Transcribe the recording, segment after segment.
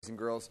And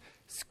girls,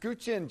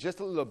 scooch in just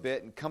a little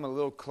bit and come a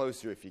little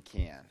closer if you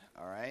can,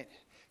 all right?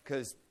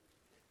 Because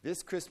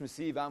this Christmas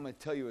Eve, I'm going to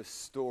tell you a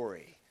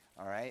story,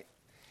 all right?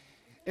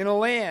 In a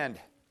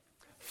land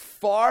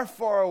far,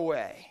 far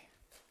away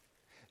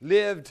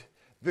lived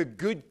the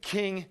good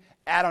King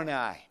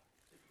Adonai.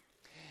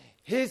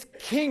 His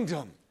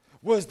kingdom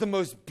was the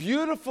most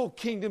beautiful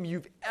kingdom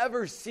you've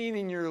ever seen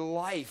in your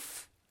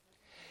life.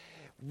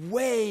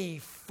 Way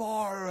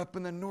far up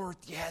in the north,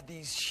 you had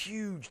these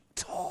huge,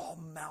 tall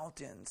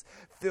mountains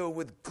filled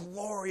with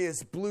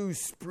glorious blue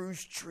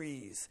spruce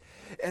trees.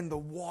 And the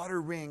water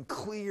ran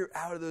clear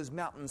out of those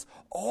mountains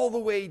all the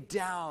way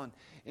down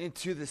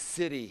into the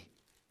city,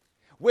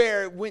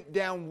 where it went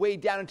down way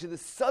down into the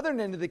southern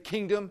end of the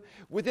kingdom.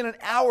 Within an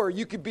hour,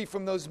 you could be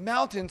from those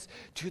mountains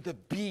to the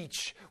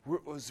beach where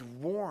it was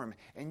warm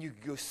and you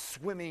could go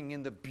swimming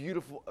in the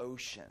beautiful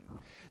ocean.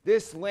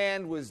 This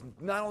land was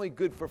not only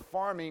good for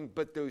farming,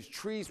 but those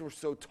trees were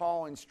so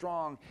tall and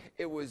strong,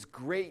 it was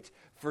great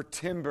for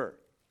timber.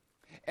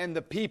 And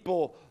the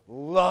people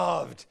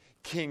loved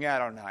King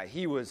Adonai.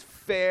 He was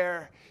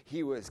fair,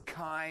 he was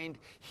kind,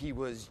 he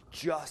was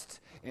just,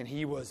 and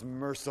he was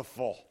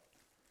merciful.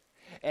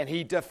 And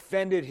he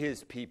defended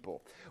his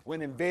people.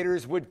 When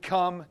invaders would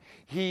come,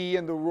 he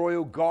and the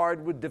royal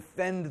guard would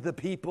defend the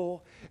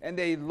people. And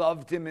they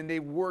loved him and they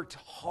worked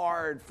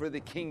hard for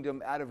the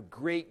kingdom out of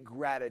great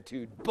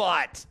gratitude.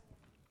 But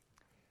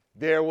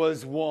there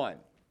was one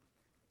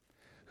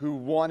who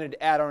wanted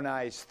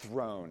Adonai's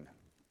throne.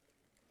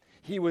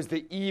 He was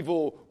the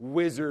evil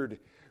wizard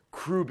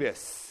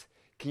Krubis.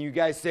 Can you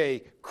guys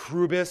say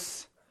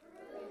Krubis?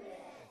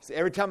 So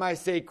every time I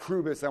say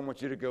Krubis, I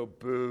want you to go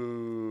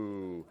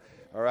boo.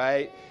 All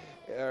right?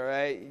 All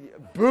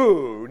right?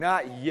 Boo,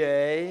 not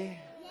yay.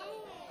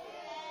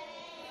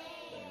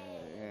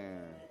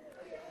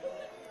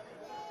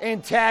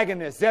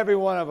 Antagonists, every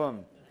one of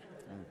them.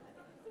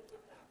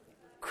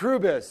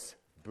 Krubis,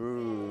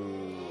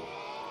 boo.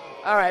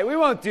 All right, we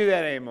won't do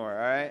that anymore, all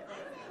right?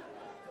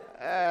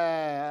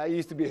 I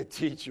used to be a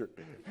teacher.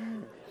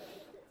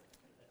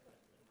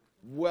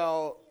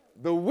 Well,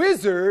 the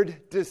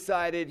wizard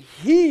decided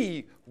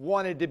he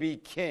wanted to be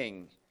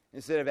king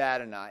instead of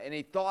Adonai. And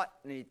he thought,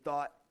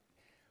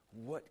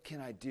 what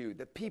can I do?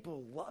 The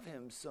people love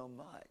him so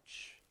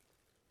much.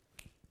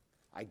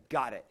 I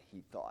got it,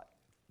 he thought.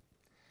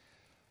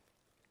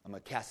 I'm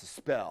going to cast a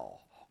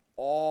spell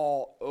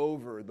all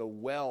over the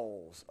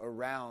wells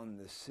around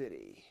the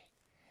city.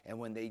 And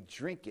when they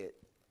drink it,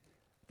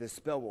 the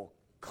spell will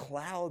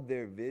cloud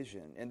their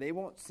vision. And they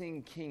won't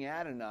sing King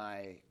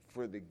Adonai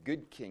for the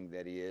good king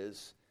that he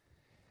is.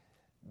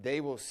 They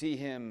will see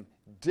him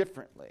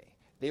differently.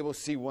 They will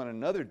see one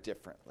another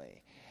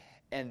differently.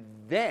 And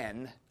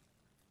then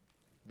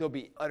there'll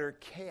be utter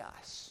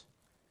chaos.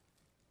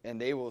 And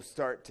they will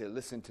start to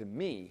listen to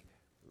me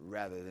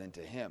rather than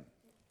to him.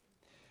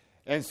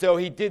 And so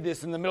he did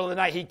this in the middle of the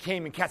night. He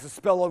came and cast a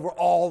spell over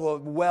all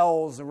the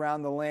wells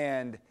around the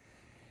land.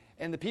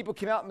 And the people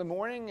came out in the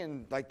morning,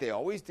 and like they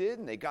always did,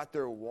 and they got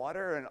their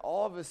water, and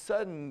all of a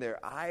sudden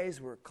their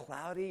eyes were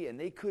cloudy, and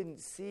they couldn't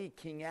see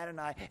King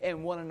Adonai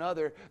and one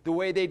another the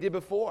way they did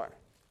before.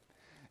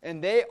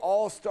 And they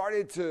all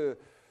started to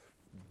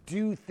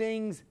do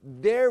things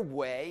their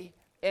way,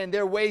 and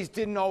their ways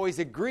didn't always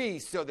agree,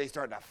 so they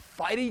started to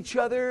fight each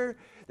other.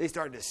 They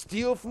started to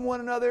steal from one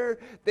another.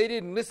 They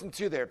didn't listen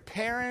to their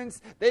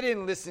parents. They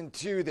didn't listen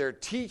to their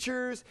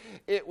teachers.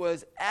 It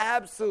was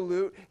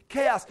absolute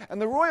chaos.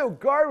 And the royal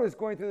guard was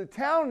going through the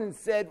town and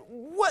said,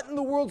 what in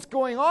the world's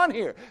going on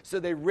here? So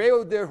they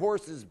rode their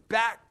horses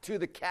back to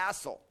the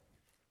castle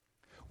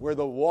where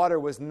the water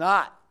was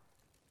not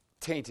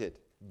tainted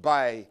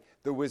by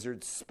the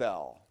wizard's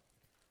spell.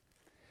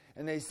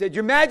 And they said,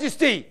 Your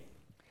Majesty,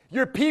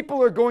 your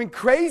people are going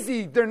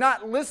crazy. They're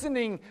not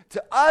listening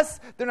to us.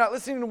 They're not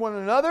listening to one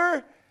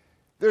another.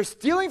 They're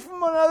stealing from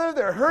one another.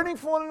 They're hurting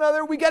from one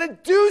another. We got to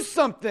do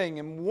something.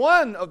 And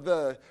one of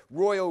the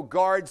royal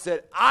guard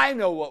said, I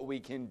know what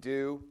we can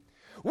do.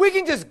 We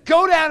can just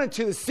go down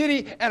into the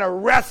city and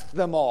arrest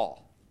them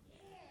all.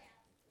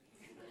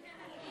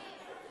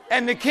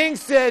 And the king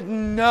said,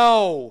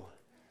 no.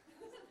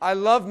 I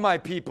love my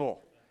people.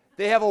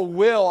 They have a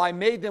will. I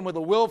made them with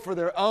a will for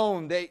their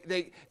own.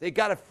 They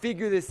got to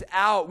figure this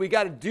out. We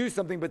got to do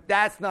something, but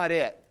that's not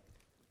it.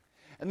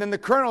 And then the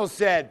colonel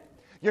said,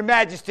 Your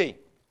Majesty,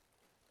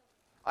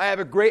 I have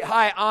a great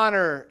high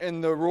honor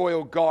in the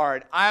royal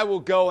guard. I will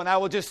go and I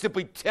will just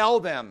simply tell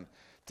them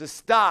to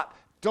stop.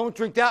 Don't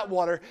drink that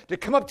water. To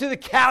come up to the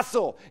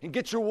castle and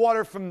get your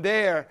water from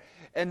there.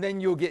 And then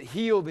you'll get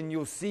healed and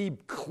you'll see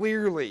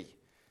clearly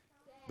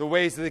the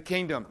ways of the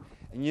kingdom.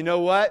 And you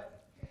know what?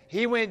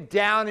 He went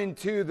down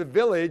into the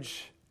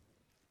village,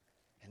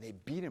 and they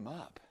beat him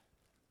up.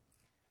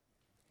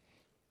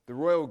 The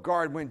royal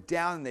guard went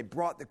down, and they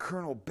brought the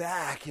colonel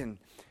back,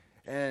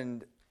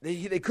 and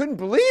they couldn't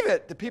believe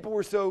it. The people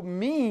were so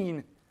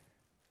mean.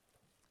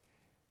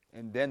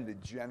 And then the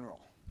general,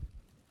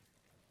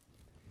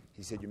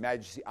 he said, Your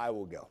Majesty, I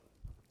will go.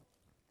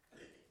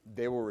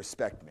 They will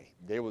respect me.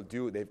 They will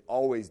do what they've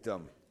always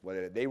done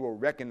whatever. They will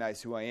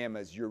recognize who I am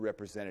as your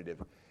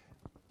representative.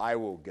 I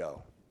will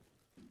go.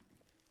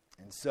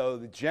 And so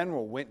the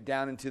general went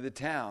down into the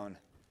town,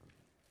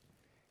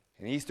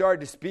 and he started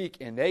to speak,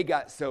 and they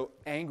got so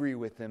angry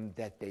with him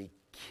that they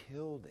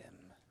killed him.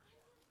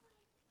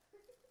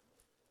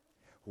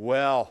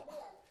 Well,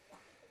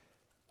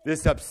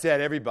 this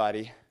upset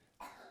everybody,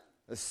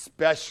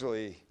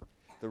 especially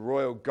the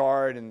royal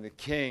guard and the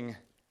king.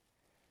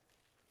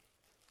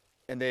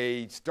 And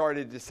they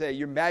started to say,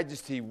 Your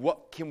Majesty,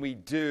 what can we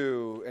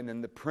do? And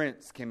then the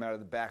prince came out of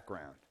the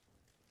background.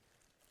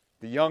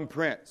 The young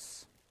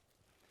prince.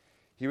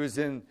 He was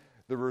in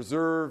the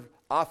Reserve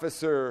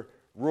Officer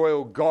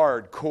Royal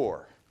Guard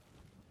Corps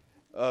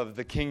of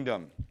the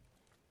kingdom.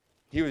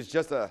 He was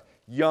just a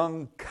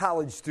young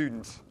college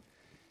student.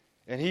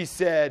 And he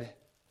said,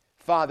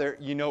 Father,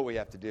 you know what we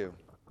have to do.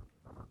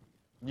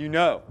 You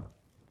know.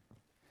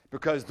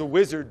 Because the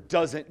wizard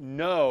doesn't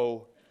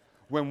know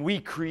when we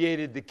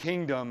created the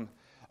kingdom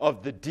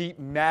of the deep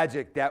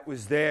magic that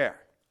was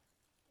there.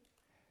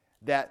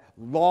 That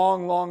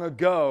long, long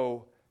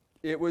ago,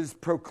 it was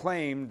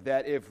proclaimed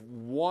that if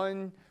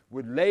one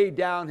would lay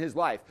down his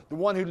life, the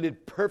one who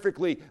lived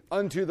perfectly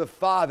unto the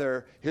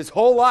Father his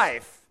whole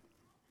life,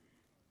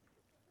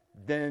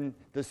 then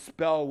the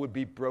spell would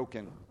be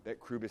broken that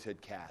Krubis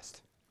had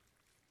cast.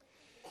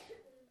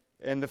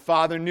 And the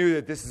Father knew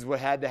that this is what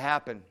had to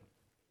happen,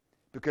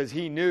 because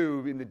he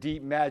knew in the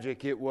deep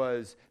magic it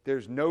was,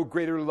 there's no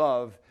greater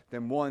love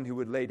than one who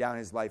would lay down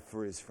his life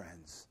for his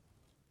friends.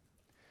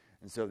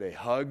 And so they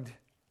hugged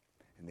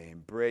and they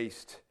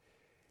embraced,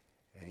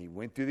 and he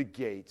went through the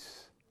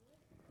gates,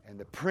 and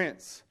the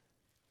prince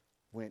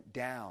went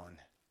down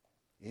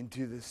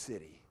into the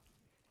city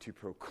to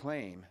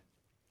proclaim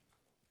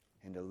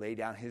and to lay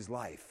down his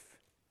life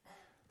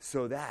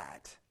so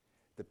that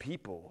the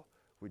people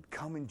would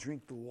come and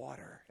drink the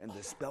water and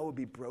the spell would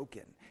be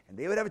broken. And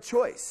they would have a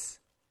choice.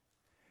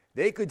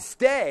 They could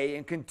stay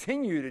and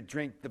continue to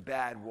drink the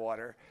bad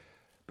water,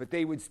 but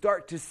they would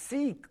start to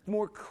see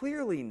more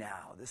clearly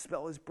now. The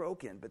spell is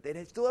broken, but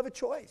they'd still have a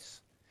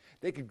choice.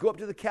 They could go up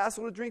to the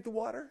castle to drink the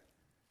water,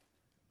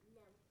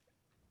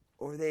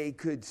 or they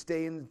could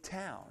stay in the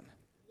town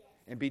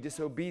and be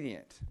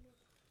disobedient.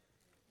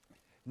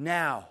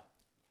 Now,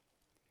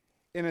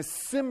 in a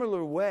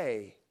similar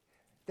way,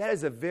 that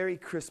is a very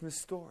Christmas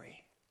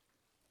story.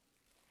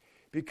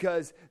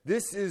 Because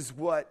this is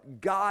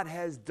what God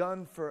has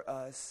done for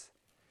us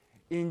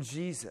in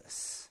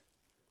Jesus.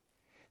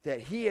 That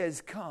he has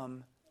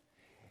come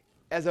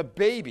as a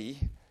baby,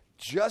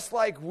 just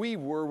like we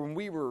were when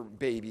we were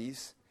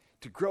babies,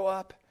 to grow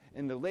up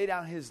and to lay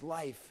down his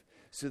life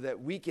so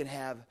that we can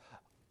have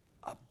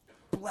a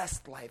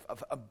blessed life,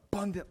 of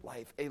abundant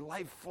life, a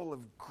life full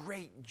of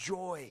great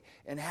joy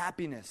and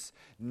happiness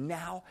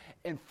now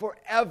and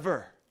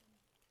forever.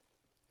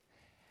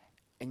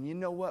 And you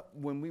know what?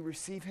 When we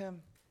receive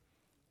him,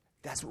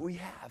 that's what we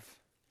have.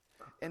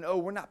 And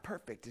we're not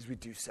perfect as we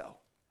do so,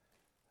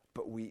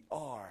 but we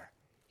are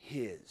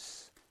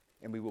his,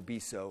 and we will be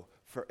so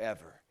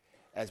forever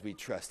as we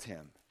trust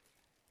him.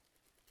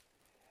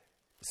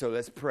 So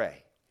let's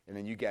pray, and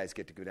then you guys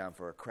get to go down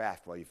for a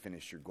craft while you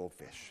finish your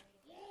goldfish.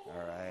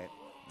 All right.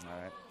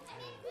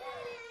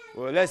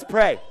 Well, let's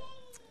pray.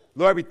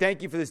 Lord, we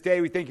thank you for this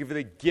day. We thank you for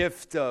the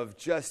gift of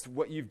just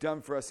what you've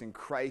done for us in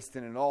Christ,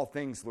 and in all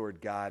things,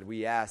 Lord God,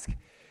 we ask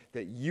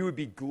that you would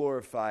be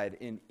glorified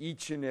in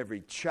each and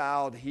every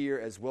child here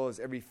as well as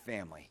every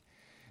family,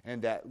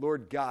 and that,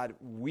 Lord God,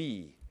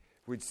 we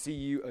would see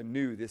you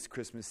anew this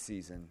Christmas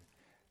season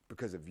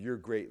because of your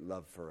great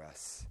love for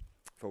us.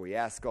 For we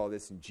ask all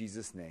this in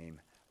Jesus' name.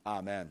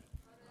 Amen.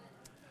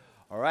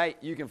 All right,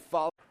 you can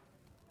follow.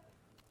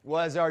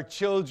 Well, as our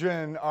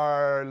children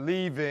are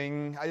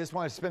leaving, I just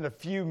want to spend a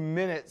few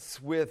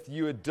minutes with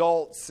you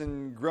adults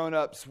and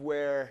grown-ups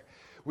where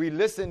we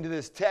listen to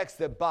this text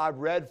that Bob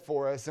read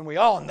for us, and we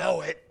all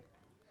know it.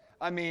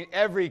 I mean,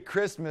 every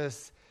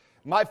Christmas,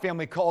 my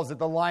family calls it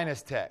the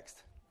Linus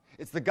text.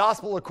 It's the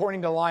gospel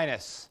according to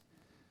Linus,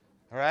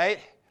 all right?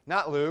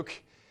 Not Luke,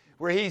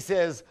 where he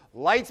says,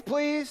 lights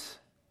please,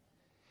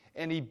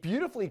 and he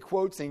beautifully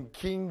quotes in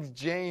King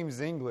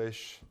James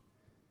English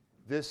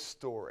this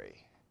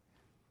story.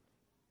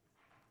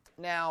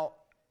 Now,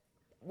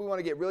 we want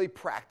to get really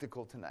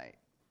practical tonight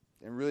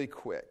and really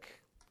quick,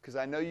 because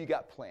I know you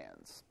got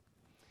plans.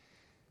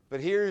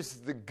 But here's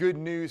the good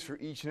news for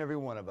each and every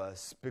one of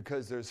us,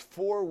 because there's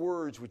 4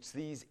 words which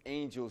these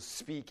angels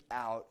speak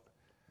out,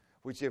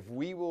 which if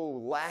we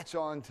will latch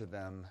on to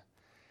them,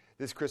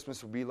 this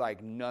Christmas will be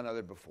like none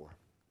other before.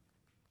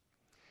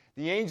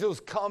 The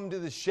angels come to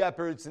the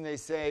shepherds and they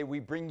say, we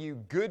bring you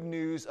good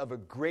news of a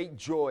great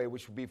joy,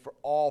 which will be for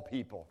all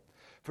people.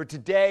 For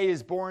today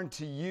is born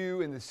to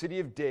you in the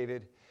city of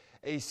David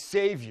a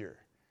Savior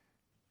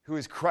who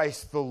is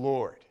Christ the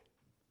Lord.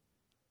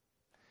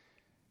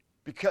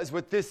 Because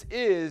what this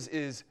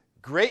is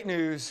great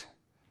news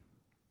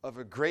of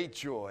a great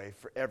joy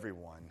for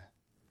everyone,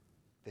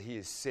 that he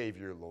is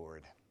Savior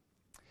Lord.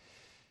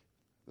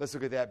 Let's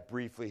look at that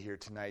briefly here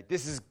tonight.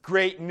 This is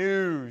great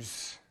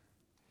news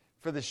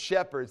for the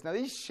shepherds. Now,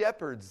 these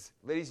shepherds,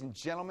 ladies and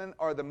gentlemen,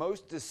 are the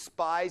most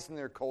despised in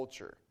their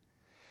culture.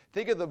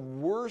 Think of the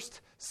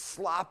worst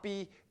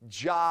sloppy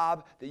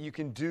job that you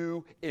can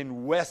do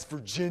in West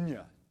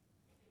Virginia.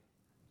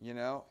 You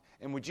know?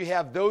 And would you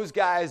have those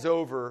guys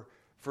over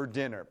for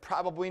dinner?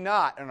 Probably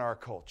not in our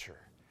culture.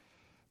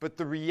 But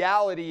the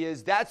reality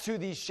is that's who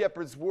these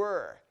shepherds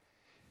were.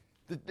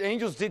 The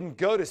angels didn't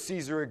go to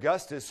Caesar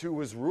Augustus, who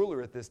was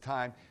ruler at this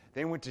time.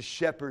 They went to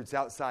shepherds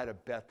outside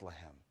of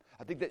Bethlehem.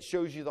 I think that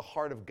shows you the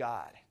heart of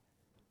God.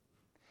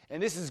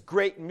 And this is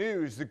great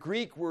news. The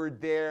Greek word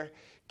there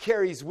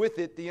carries with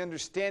it the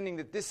understanding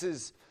that this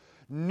is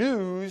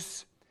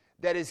news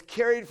that is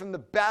carried from the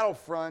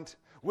battlefront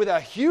with a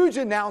huge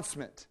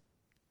announcement,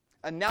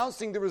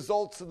 announcing the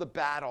results of the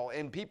battle.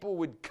 And people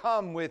would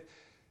come with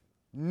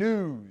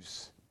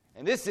news.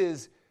 And this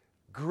is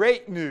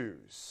great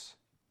news.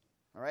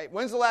 All right,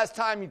 when's the last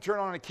time you turned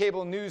on a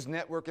cable news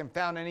network and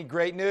found any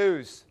great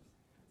news?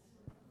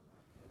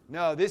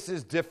 No, this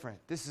is different.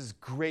 This is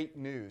great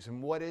news.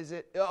 And what is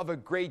it? Of a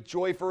great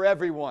joy for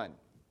everyone.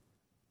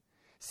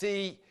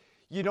 See,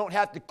 you don't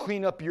have to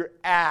clean up your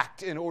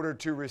act in order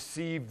to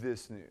receive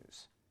this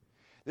news.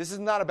 This is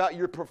not about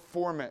your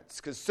performance,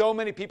 because so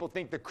many people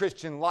think the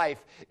Christian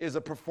life is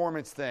a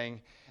performance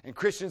thing, and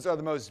Christians are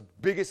the most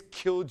biggest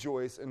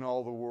killjoys in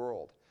all the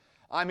world.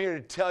 I'm here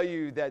to tell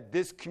you that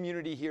this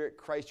community here at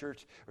Christ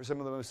Church are some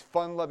of the most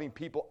fun-loving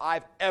people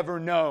I've ever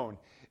known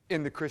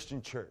in the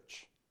Christian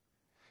church.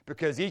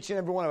 Because each and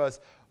every one of us,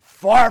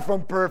 far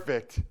from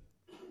perfect,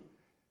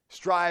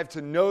 strive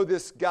to know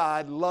this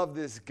God, love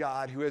this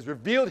God who has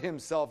revealed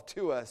himself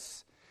to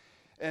us,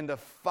 and to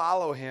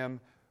follow him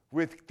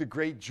with the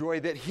great joy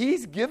that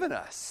he's given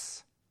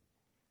us.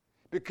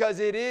 Because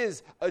it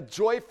is a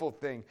joyful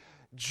thing.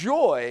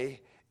 Joy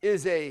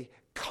is a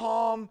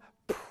calm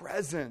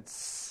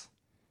presence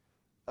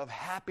of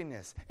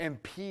happiness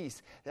and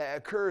peace that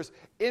occurs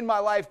in my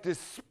life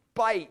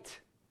despite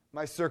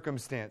my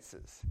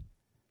circumstances.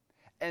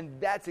 And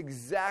that's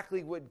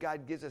exactly what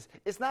God gives us.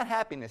 It's not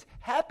happiness.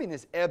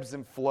 Happiness ebbs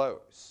and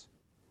flows.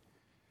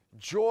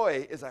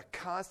 Joy is a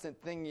constant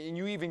thing, and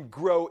you even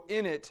grow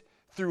in it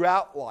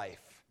throughout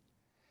life.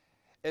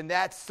 And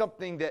that's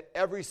something that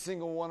every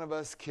single one of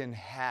us can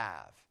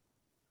have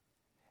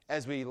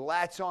as we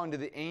latch on to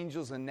the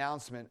angel's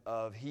announcement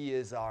of he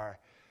is our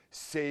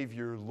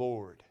Savior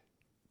Lord.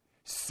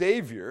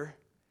 Savior,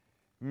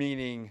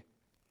 meaning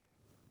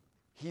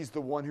he's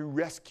the one who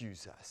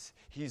rescues us.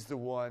 He's the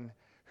one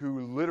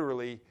who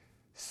literally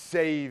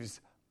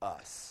saves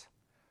us.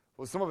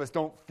 Well, some of us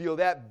don't feel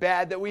that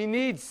bad that we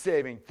need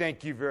saving.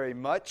 Thank you very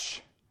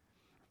much.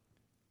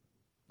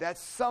 That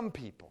some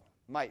people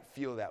might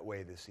feel that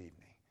way this evening.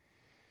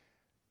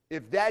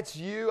 If that's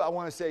you, I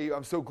want to say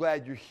I'm so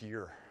glad you're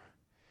here.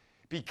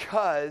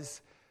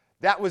 Because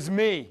that was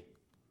me.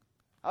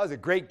 I was a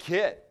great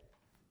kid.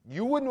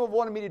 You wouldn't have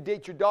wanted me to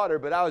date your daughter,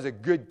 but I was a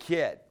good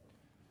kid.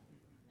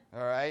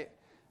 All right?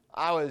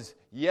 I was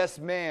yes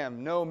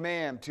ma'am, no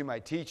ma'am to my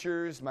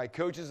teachers, my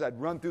coaches.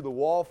 I'd run through the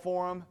wall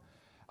for them.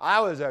 I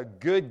was a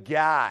good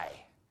guy.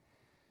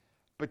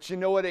 But you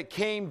know what? It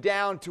came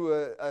down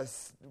to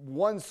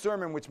one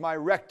sermon which my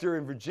rector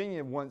in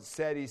Virginia once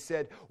said. He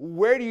said,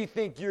 where do you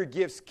think your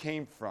gifts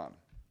came from?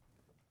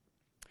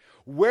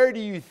 Where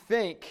do you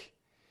think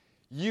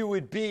you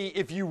would be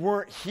if you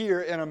weren't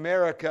here in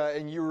America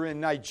and you were in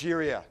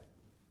Nigeria?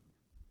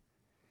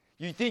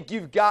 You think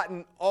you've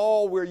gotten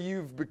all where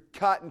you've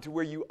gotten to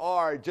where you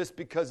are just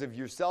because of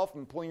yourself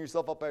and pulling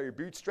yourself up by your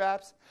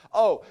bootstraps?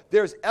 Oh,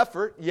 there's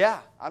effort. Yeah,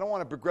 I don't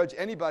want to begrudge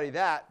anybody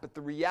that. But the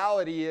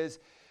reality is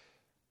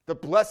the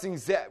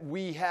blessings that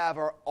we have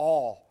are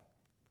all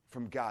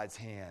from God's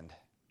hand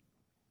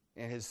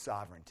and his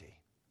sovereignty.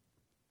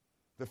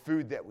 The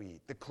food that we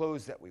eat, the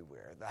clothes that we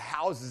wear, the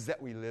houses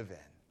that we live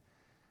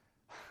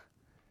in.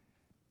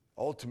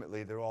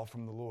 Ultimately, they're all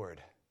from the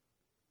Lord.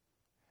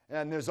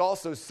 And there's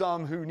also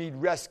some who need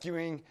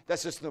rescuing.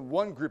 That's just the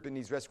one group that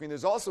needs rescuing.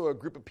 There's also a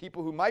group of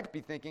people who might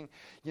be thinking,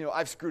 you know,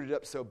 I've screwed it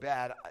up so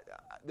bad,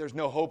 there's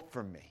no hope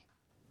for me.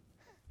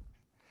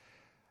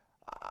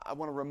 I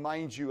want to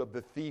remind you of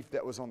the thief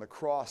that was on the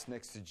cross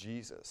next to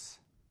Jesus.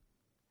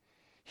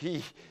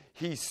 He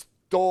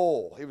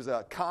stole. He was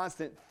a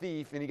constant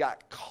thief, and he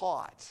got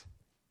caught.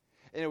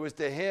 And it was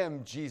to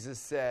him Jesus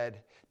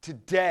said,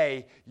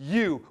 today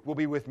you will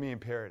be with me in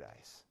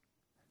paradise.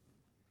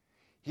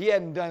 He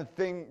hadn't done a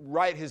thing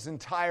right his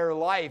entire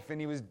life,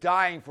 and he was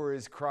dying for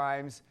his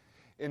crimes.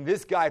 And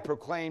this guy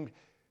proclaimed,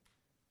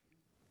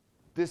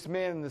 this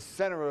man in the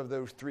center of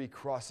those three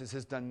crosses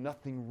has done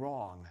nothing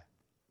wrong.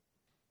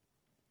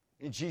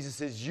 And Jesus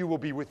says, you will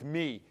be with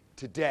me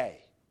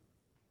today,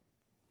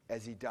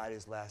 as he died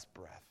his last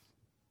breath.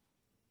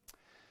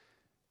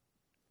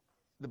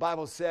 The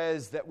Bible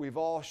says that we're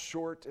all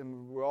short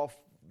and we're all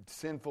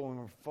sinful and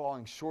we're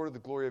falling short of the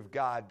glory of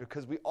God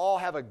because we all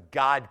have a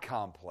God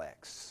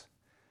complex.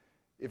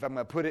 If I'm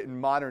going to put it in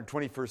modern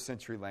 21st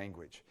century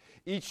language.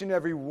 Each and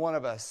every one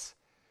of us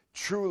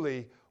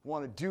truly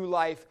want to do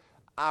life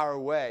our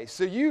way.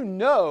 So you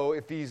know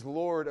if he's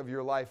Lord of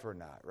your life or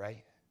not,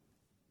 right?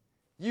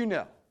 You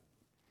know.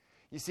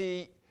 You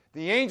see,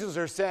 the angels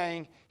are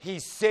saying,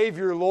 He's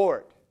Savior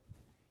Lord.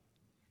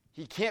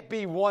 He can't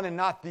be one and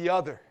not the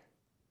other.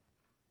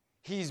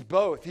 He's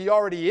both. He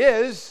already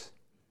is.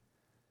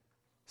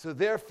 So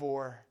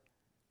therefore,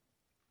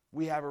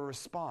 we have a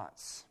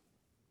response.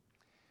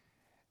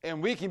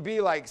 And we can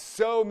be like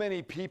so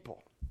many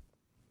people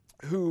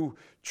who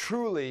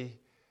truly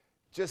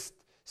just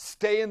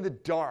stay in the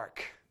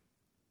dark,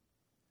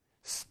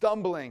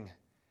 stumbling,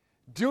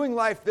 doing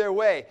life their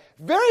way,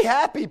 very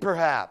happy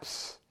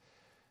perhaps,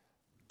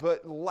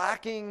 but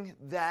lacking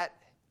that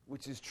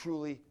which is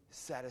truly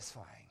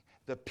satisfying,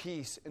 the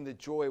peace and the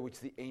joy which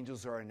the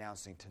angels are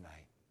announcing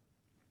tonight.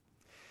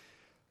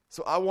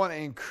 So I want to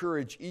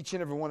encourage each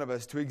and every one of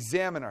us to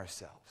examine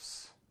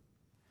ourselves,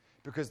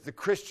 because the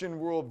Christian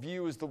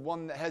worldview is the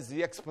one that has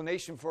the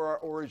explanation for our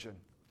origin,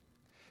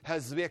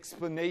 has the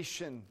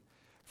explanation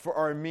for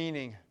our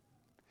meaning,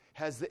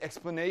 has the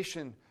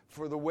explanation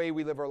for the way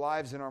we live our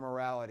lives and our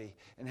morality,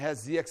 and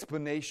has the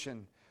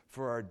explanation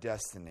for our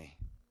destiny.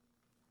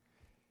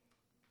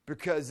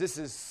 Because this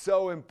is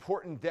so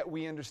important that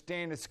we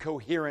understand it's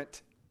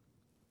coherent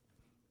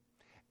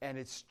and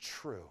it's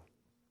true.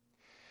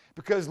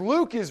 Because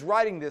Luke is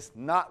writing this,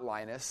 not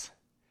Linus,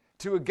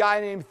 to a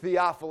guy named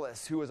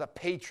Theophilus, who was a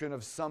patron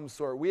of some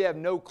sort. We have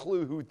no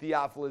clue who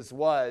Theophilus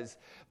was,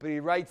 but he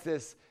writes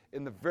this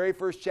in the very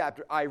first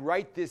chapter. I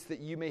write this that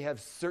you may have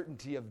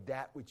certainty of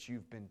that which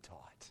you've been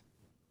taught.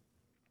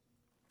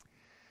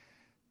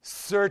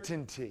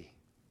 Certainty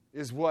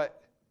is what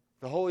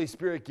the Holy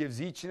Spirit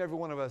gives each and every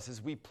one of us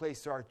as we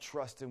place our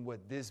trust in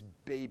what this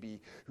baby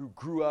who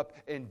grew up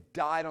and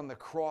died on the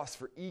cross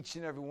for each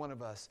and every one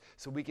of us,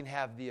 so we can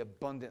have the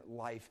abundant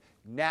life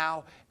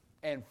now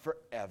and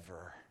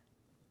forever.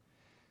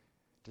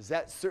 Does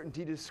that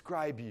certainty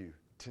describe you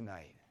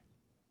tonight?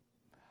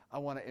 I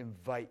want to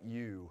invite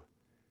you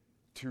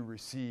to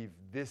receive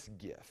this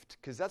gift,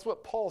 because that's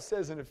what Paul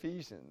says in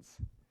Ephesians.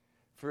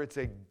 For it's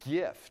a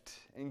gift,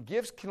 and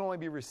gifts can only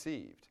be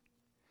received.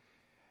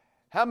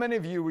 How many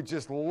of you would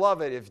just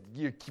love it if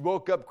you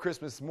woke up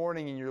Christmas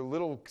morning and your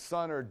little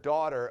son or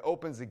daughter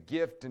opens a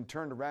gift and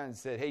turned around and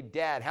said, hey,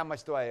 Dad, how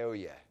much do I owe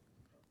you?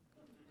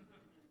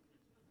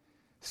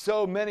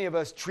 So many of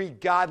us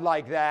treat God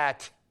like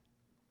that.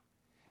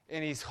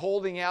 And He's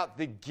holding out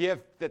the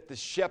gift that the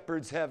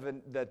shepherds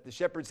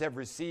have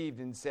received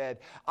and said,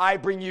 I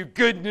bring you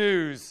good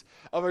news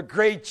of a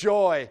great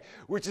joy,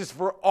 which is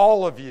for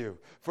all of you.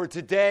 For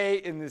today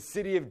in the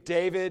city of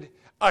David,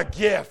 a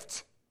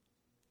gift,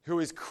 who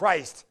is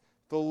Christ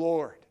the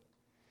Lord.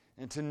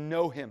 And to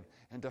know Him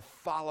and to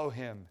follow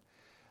Him,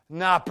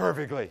 not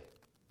perfectly.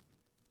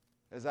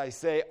 As I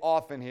say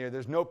often here,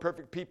 there's no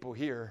perfect people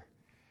here.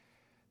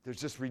 There's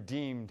just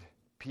redeemed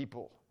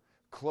people,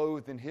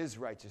 clothed in His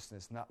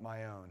righteousness, not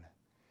my own.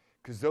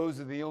 Because those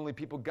are the only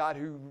people God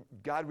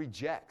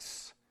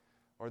rejects,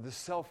 or the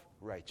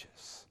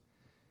self-righteous.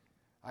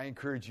 I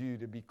encourage you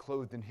to be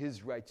clothed in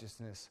His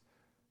righteousness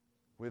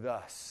with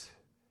us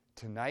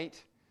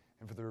tonight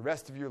and for the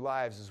rest of your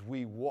lives as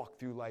we walk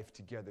through life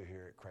together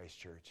here at Christ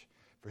Church,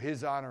 for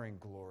His honor and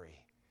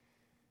glory.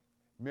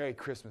 Merry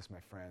Christmas,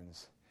 my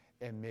friends,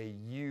 and may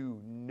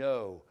you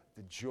know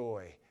the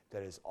joy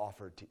that is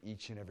offered to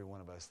each and every one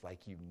of us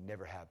like you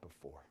never have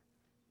before.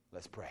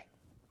 Let's pray.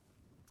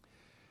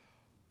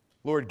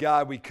 Lord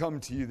God, we come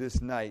to you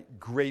this night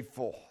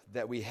grateful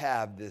that we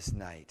have this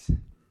night.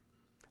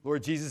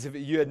 Lord Jesus, if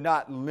you had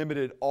not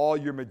limited all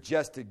your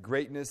majestic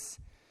greatness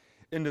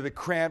into the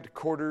cramped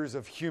quarters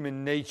of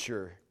human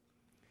nature,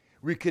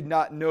 we could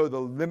not know the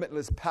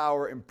limitless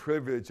power and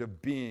privilege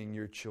of being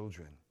your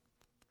children.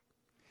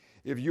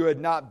 If you had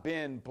not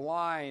been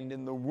blind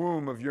in the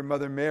womb of your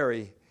mother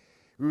Mary,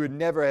 we would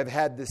never have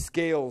had the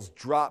scales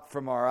drop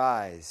from our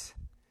eyes.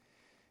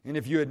 And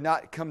if you had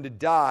not come to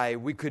die,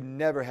 we could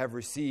never have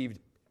received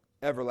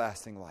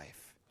everlasting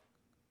life.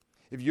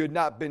 If you had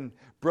not been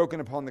broken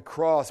upon the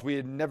cross, we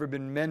had never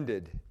been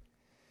mended.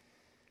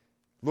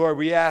 Lord,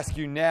 we ask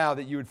you now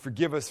that you would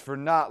forgive us for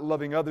not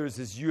loving others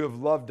as you have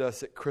loved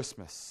us at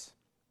Christmas.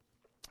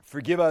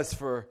 Forgive us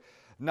for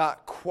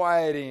not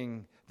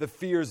quieting the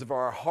fears of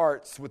our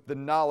hearts with the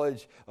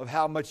knowledge of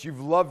how much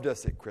you've loved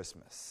us at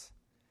Christmas.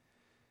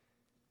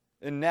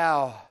 And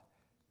now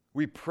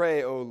we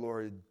pray, O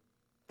Lord,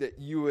 that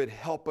you would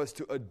help us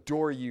to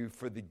adore you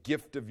for the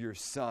gift of your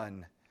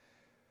Son,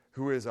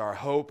 who is our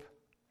hope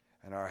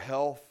and our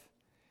health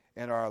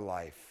and our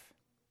life.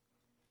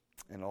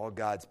 And all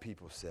God's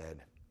people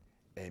said,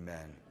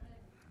 amen.